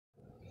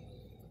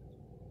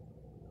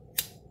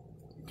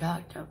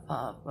Dr.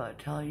 Papa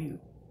tell you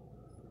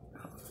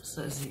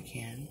says you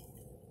can.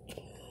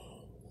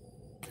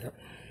 Yep.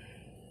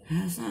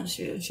 That's not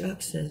true.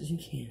 Chuck says you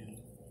can.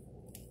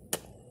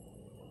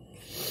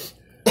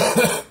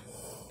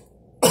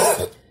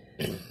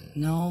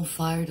 No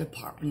fire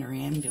department or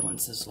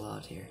ambulance is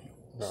allowed here.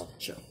 No.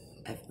 Sure.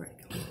 Every.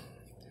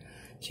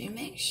 Do you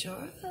make sure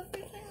of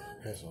everything?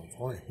 That's on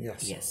point.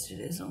 Yes. Yes, it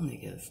is only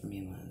good for me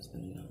and my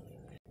husband. No.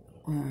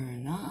 Or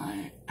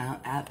not.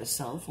 Out at the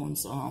cell phone,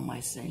 so how am I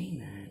saying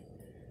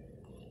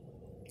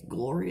that?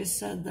 Gloria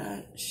said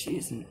that.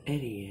 She's an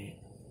idiot.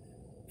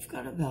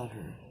 Forgot about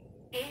her.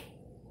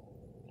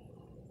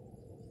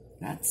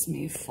 That's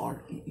me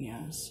farting,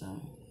 yeah,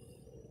 so.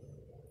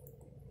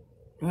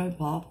 What did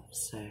Papa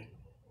say?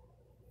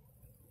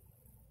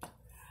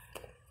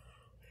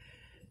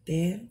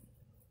 Babe?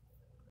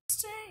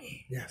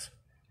 Stay. Yes.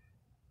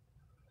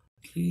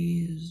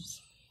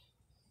 Please.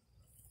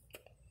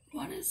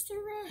 What is the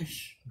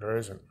rush? There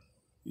isn't.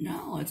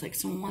 No, it's like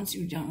someone wants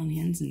you down on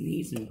hands and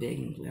knees and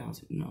begging, please. I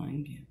was like, no, I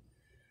can't.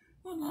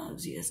 My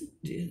loves, he doesn't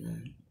do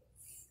that.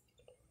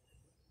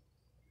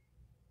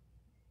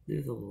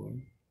 They're the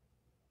Lord.